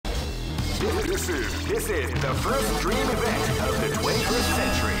This is the first dream event of the 21st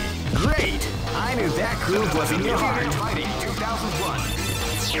century. Great! I knew that groove was in your heart. Fighting 2001.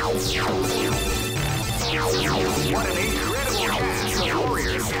 What an incredible cast of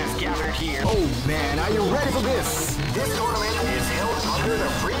warriors has gathered here. Oh man, are you ready for this? This tournament is held under the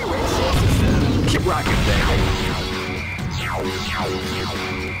free ratio system. Keep rocking, baby.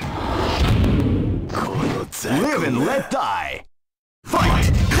 Live and let die. Fight!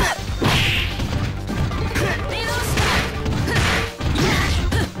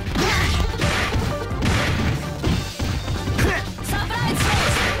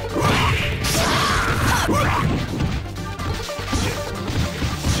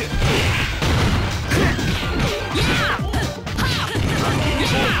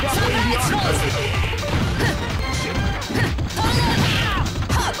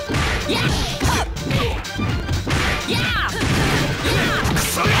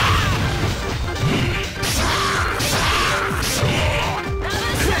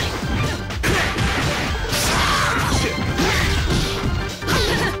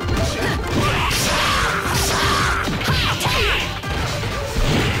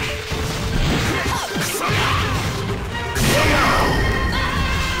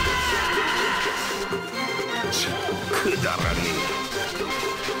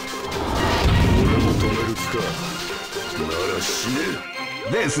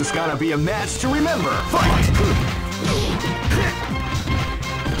 This is gonna be a match to remember. Fight!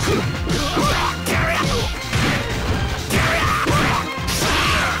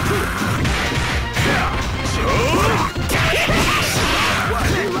 What,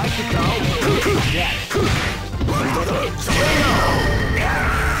 you like to go? Yeah.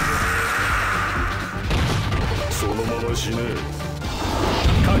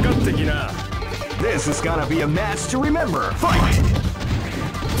 This is gonna be a match to remember. Fight!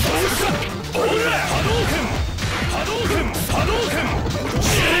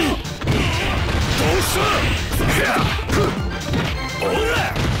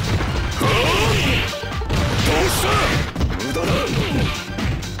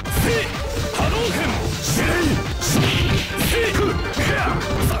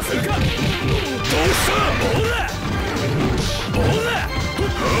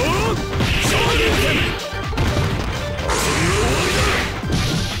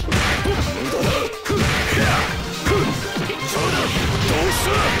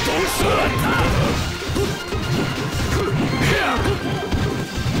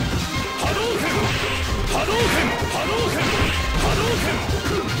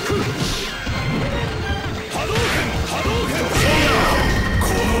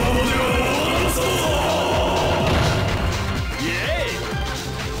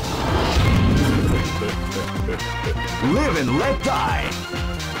 Live and let die.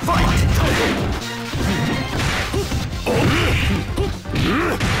 Fight!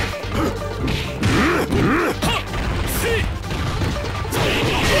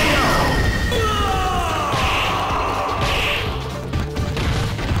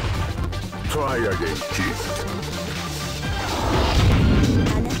 Try again, kid.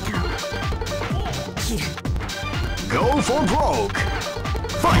 Go for broke.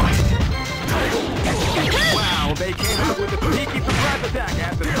 Fight! Wow, they came out with a sneaky surprise attack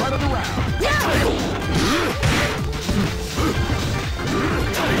at the start of the round.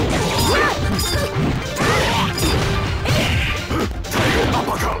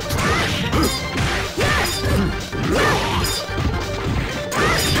 Uppercut!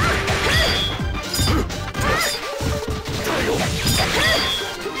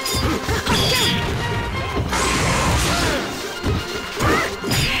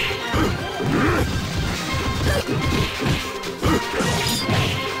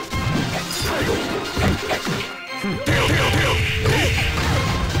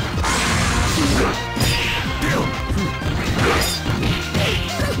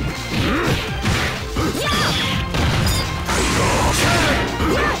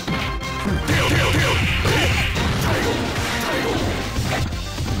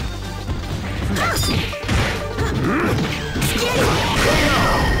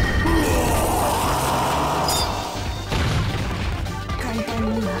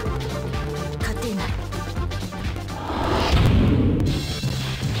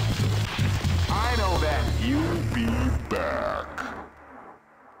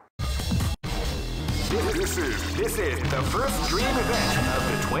 This is the first dream event of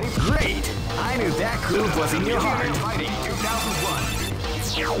the 20th. Great! I knew that groove was in your heart. Fighting 2001.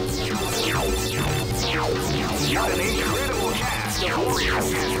 What an incredible cast of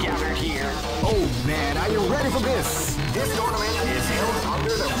warriors has gathered here. Oh man, are you ready for this? This tournament is held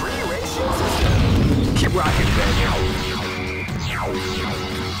under the free ratio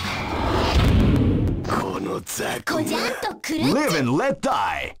Live and let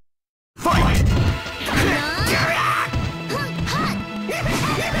die. Fight!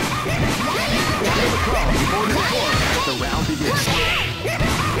 The round begins.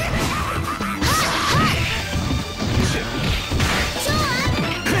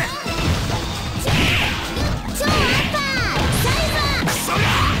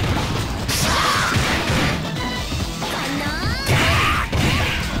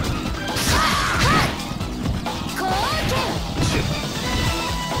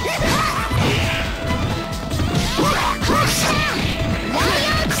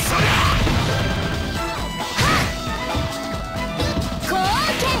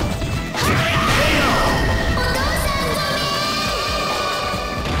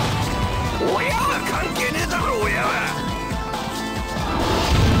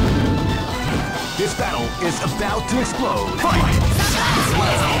 This battle is about to explode. Fight!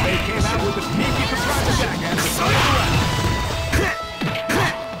 Well, they came out with a sneaky surprise attack at the start of the round.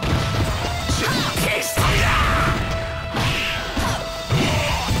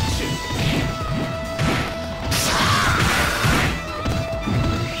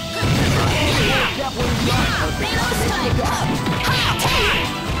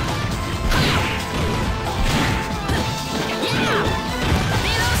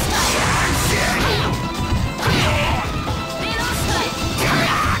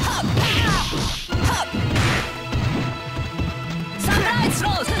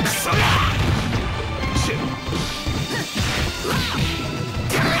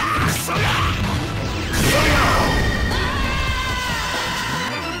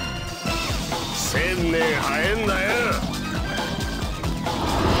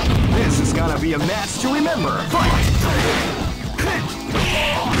 This is gonna be a match to remember. Fight!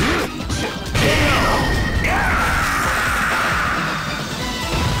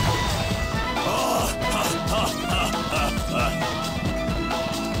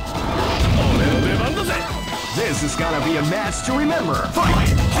 This is gonna be a match to remember.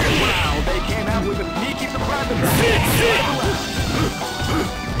 Fight! Wow, they came out with a sneaky surprise attack.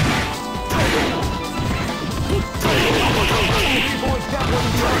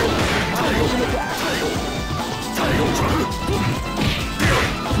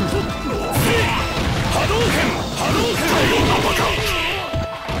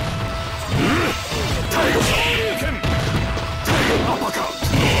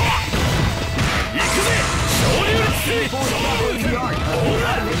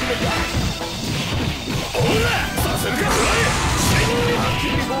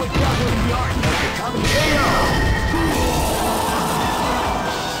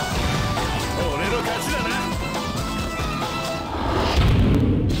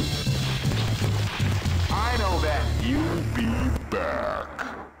 I know that you'll be back.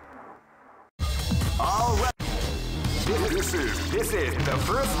 All right. This is the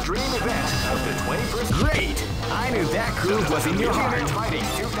first dream event of the 21st. Great! I knew that groove was in your heart. Fighting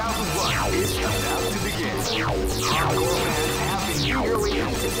 2001 is about to begin. Hardcore fans have been eagerly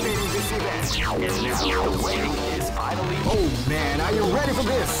anticipating this event, and now the waiting is finally. Oh man, are you ready for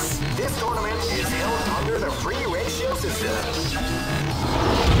this? This tournament is held under the free ratio system.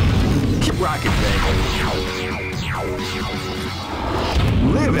 Keep rocking, baby.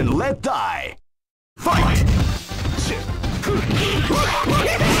 Live and let die. Fight!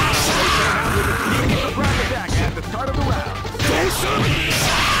 Attack at the start of the round.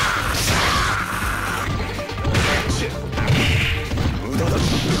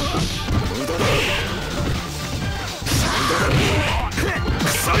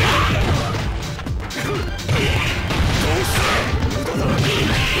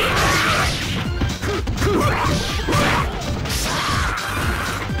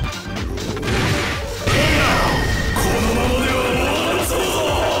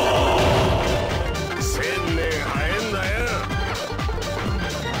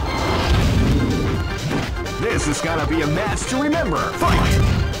 This is gonna be a match to remember. Fight!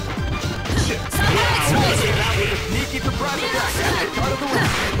 Wow, with a sneaky surprise attack at the start of the round.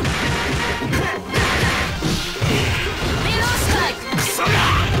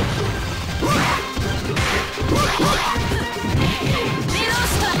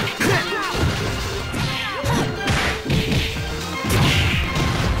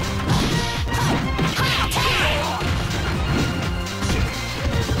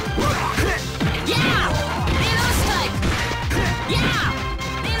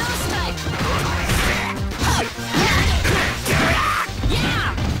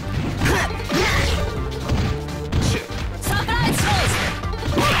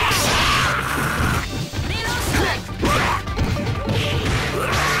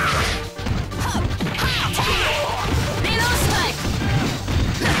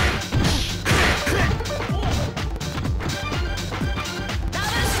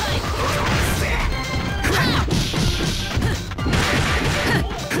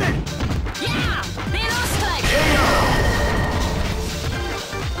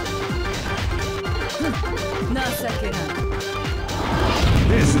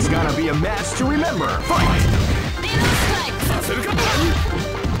 This is gonna be a match to remember. Fight!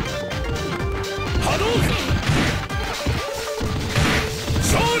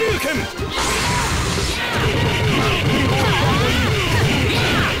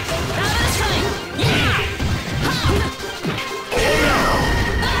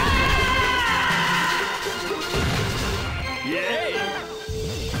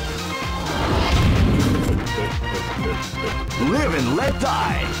 Live and let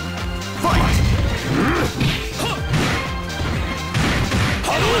die. Fight!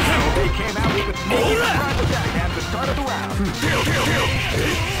 They came out with a sneaky surprise attack at the start of the round.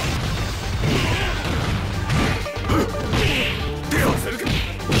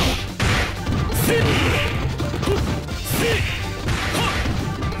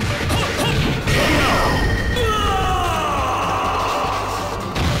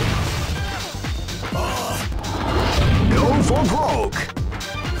 No for broke.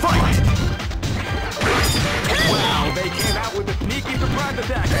 Fight! Wow, they came out with a sneaky surprise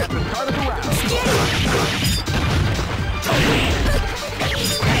attack at the start of the round.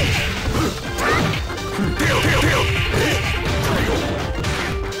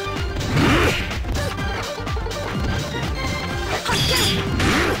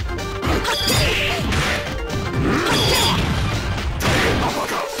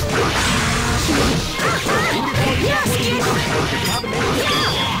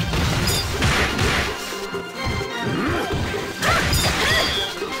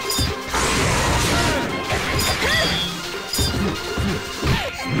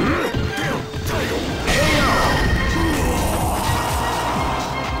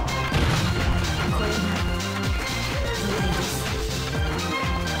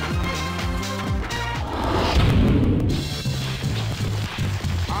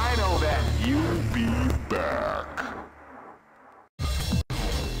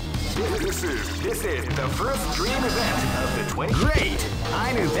 This is the first dream event of the 20. Great!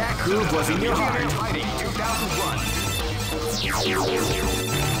 I knew that groove was in your heart. Fighting 2001.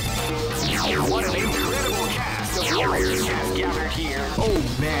 What an incredible cast of warriors has gathered here. Oh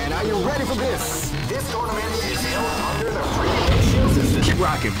man, are you ready for this? This tournament is held under the free ratio system. Keep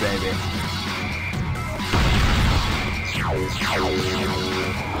rocking, baby.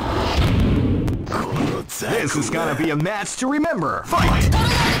 This is gonna be a match to remember. Fight!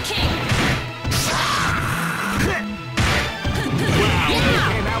 Wow, they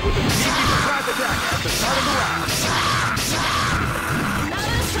came out with a sneaky surprise attack at the start of the round.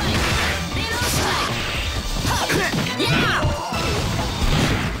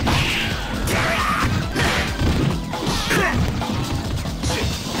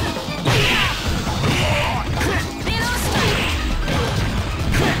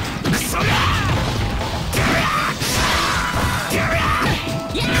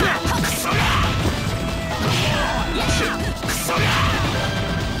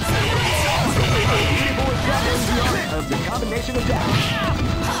 Of the combination attack.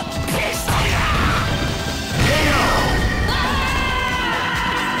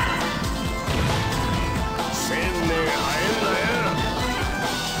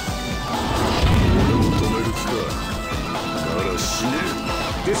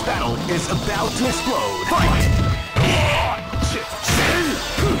 This battle is about to explode. Fight!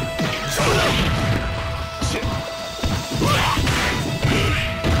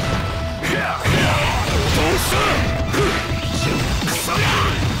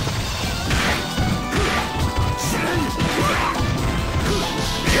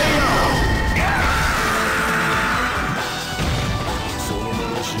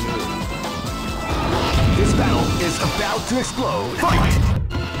 This battle is about to explode. Fight!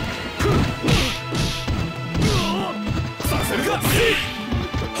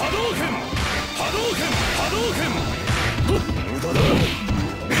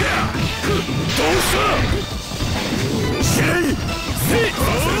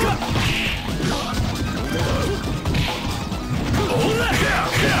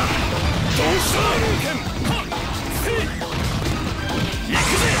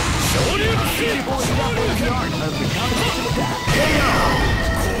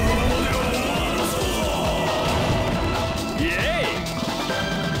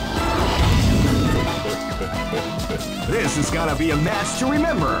 This is gonna be a match to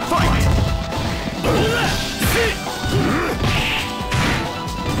remember. Fight!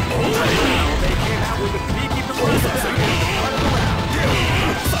 They came out with a sneaky surprise attack at the start of the round.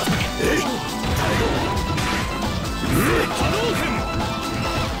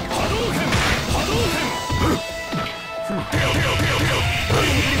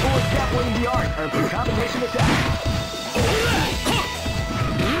 People establishing the art of the combination attack.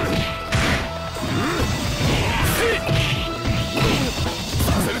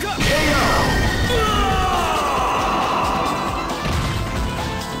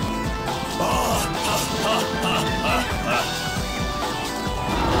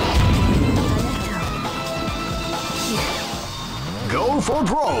 for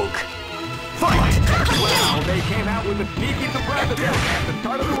broke. Fight! Well, they came out with a sneaky surprise attack at the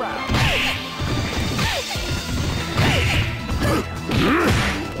start of the round.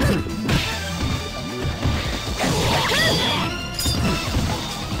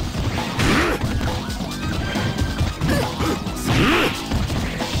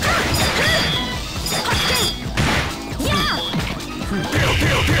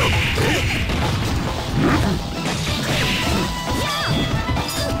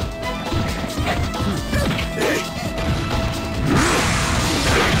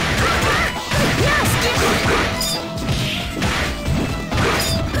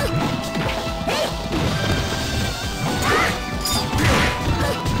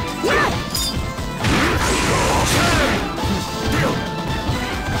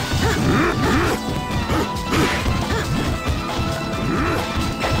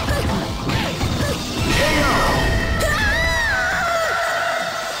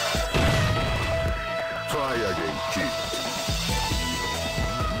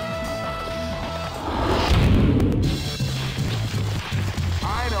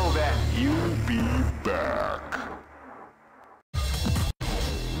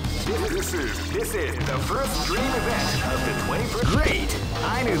 This is the first dream event of the 21st. Great!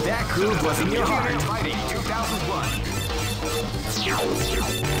 I knew that groove was in your heart. Fighting 2001.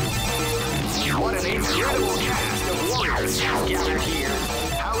 What an incredible cast of warriors has gathered here.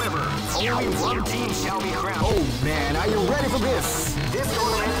 However, only one team shall be crowned. Oh man, are you ready for this? This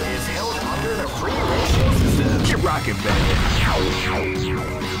tournament is held under the free ratio system. Keep rocking, baby.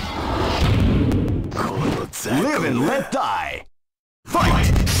 Live and let die.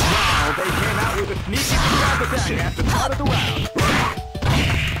 Fight! Wow, they came out with a sneaky surprise attack at the start of the round.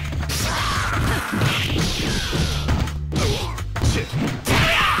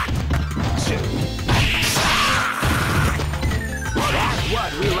 That's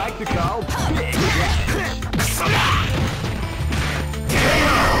what we like to call big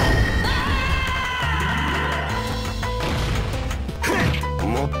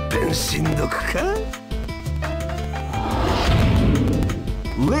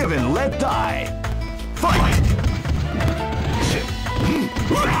Live and let die. Fight!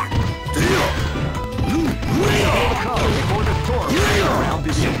 Before the storm round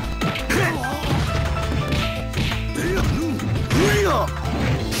begins.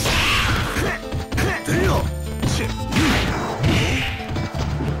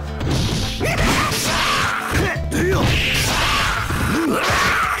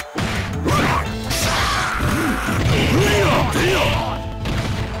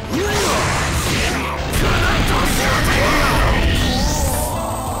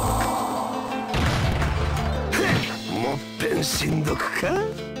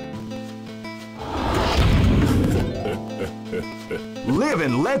 Live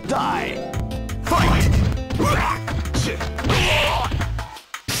and let die. Fight!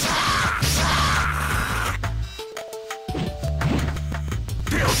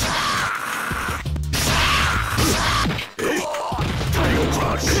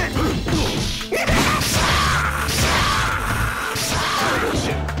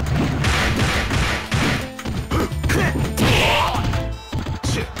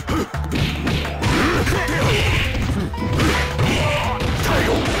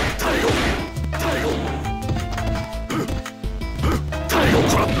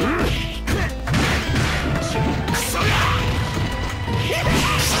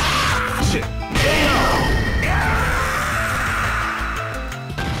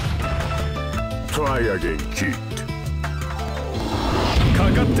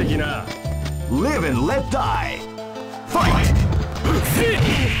 Live and let die. Fight!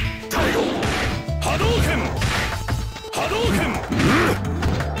 Hadouken! Hadouken!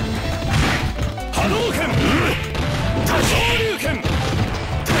 Hadouken! Shoryuken!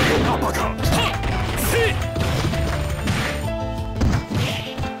 Uppercut! See!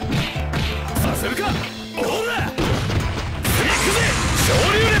 させるかほら次行くぜ昇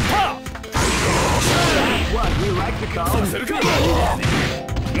竜烈波 What we like to call させるかも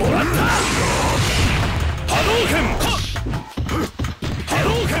らった波動拳波動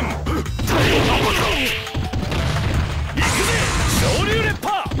拳行くぜ昇竜烈波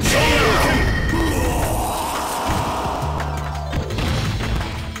昇竜拳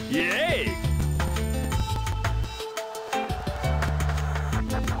イエーイ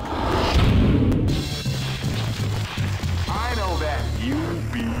I know that you'll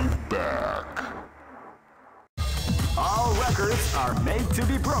be back. All records are made to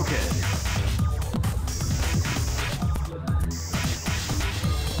be broken.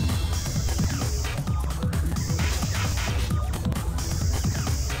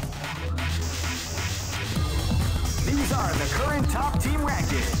 the current top team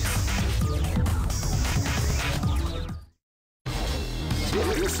rankings.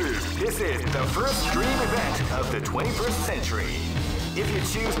 This is the first dream event of the 21st century. If you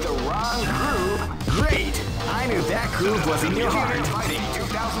choose the wrong groove, great! I knew that groove was in your heart. Fighting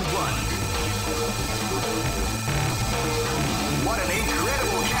 2001. What an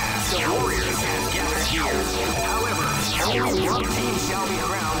incredible cast of warriors has gathered here. However, only one team shall be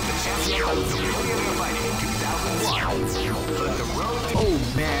crowned the champion of the Millionaire Fighting 2001. But the road to... Oh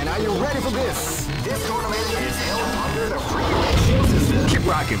man, are you ready for this? This tournament is held under the free ratio system. Keep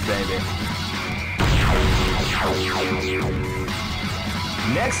rocking, baby.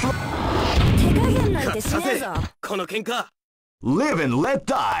 Next. Live and let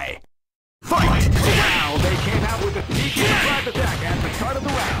die. Fight! Wow, they came out with a sneaky surprise attack at the start of the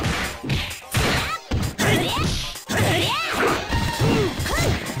round.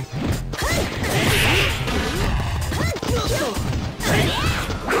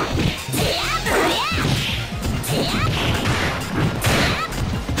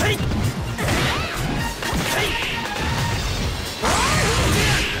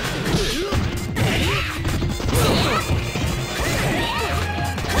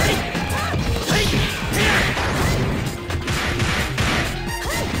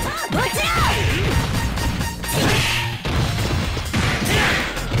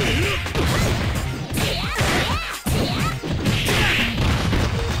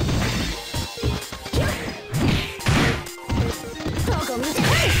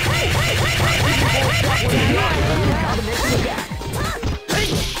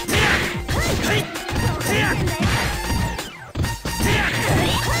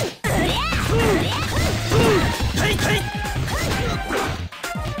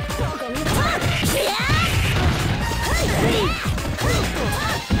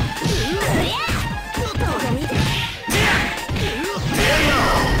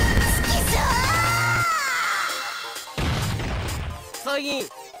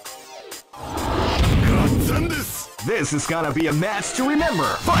 This is gonna be a match to remember.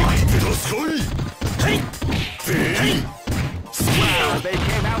 Fight! Wow, they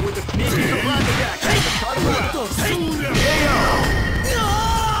came out with a sneaky surprise attack at the start of the round.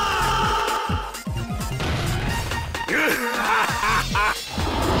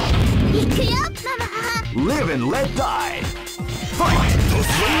 Live and let die. Fight!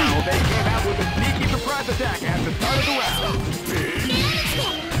 Wow, they came out with a sneaky surprise attack at the start of the round.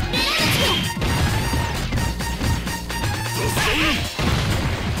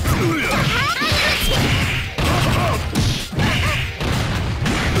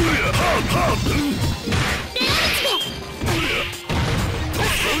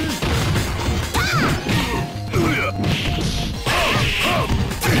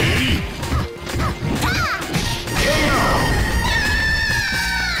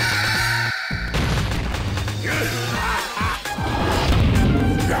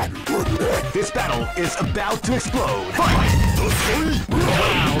 This battle is about to explode. Fight!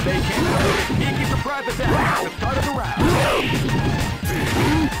 Wow, they came out with a sneaky surprise attack at the start of the round.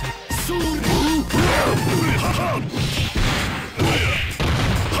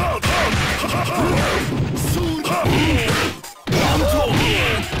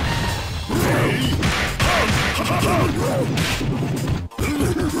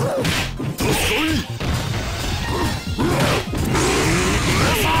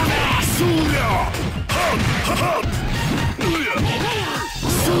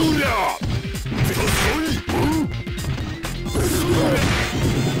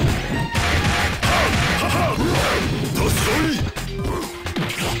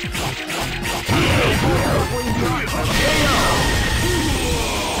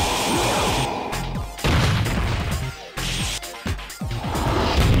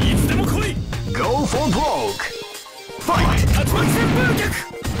 Go for broke. Fight!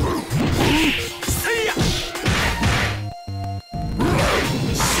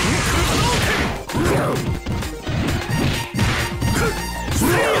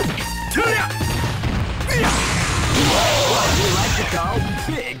 You like to call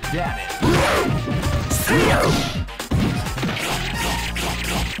big damage.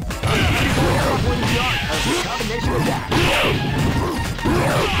 Combination attack.